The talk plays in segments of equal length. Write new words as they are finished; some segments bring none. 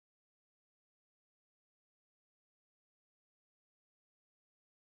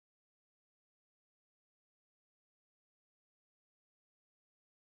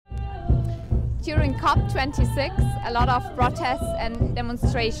During COP26, a lot of protests and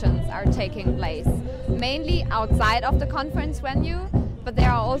demonstrations are taking place, mainly outside of the conference venue, but there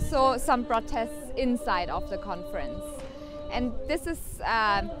are also some protests inside of the conference. And this is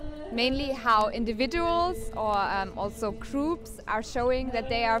mainly how individuals or also groups are showing that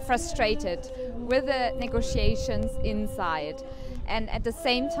they are frustrated with the negotiations inside. And at the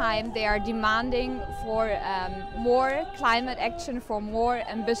same time, they are demanding for more climate action, for more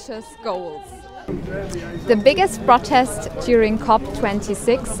ambitious goals. The biggest protest during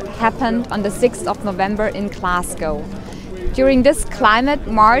COP26 happened on the 6th of November in Glasgow. During this climate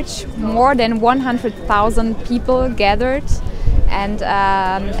march, more than 100,000 people gathered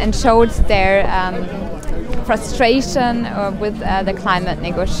and showed their frustration with the climate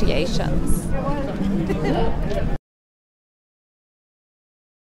negotiations.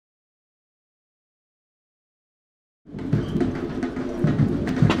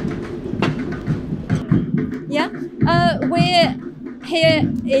 We're here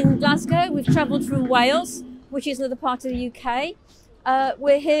in Glasgow. We've travelled from Wales, which is another part of the UK.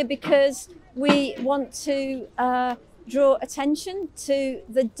 We're here because we want to draw attention to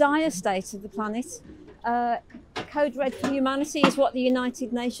the dire state of the planet. Code red for humanity is what the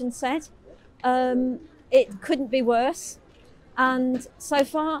United Nations said. It couldn't be worse. And so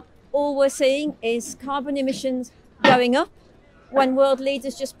far, all we're seeing is carbon emissions going up when world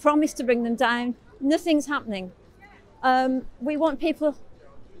leaders just promise to bring them down. Nothing's happening. We want people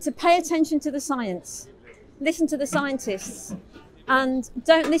to pay attention to the science, listen to the scientists, and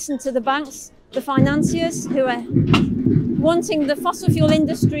don't listen to the banks, the financiers who are wanting the fossil fuel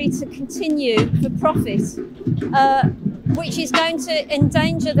industry to continue for profit, which is going to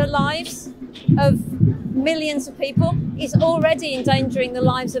endanger the lives of millions of people, is already endangering the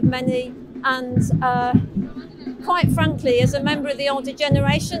lives of many. And quite frankly, as a member of the older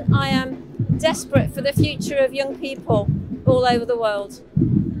generation, I am desperate for the future of young people all over the world.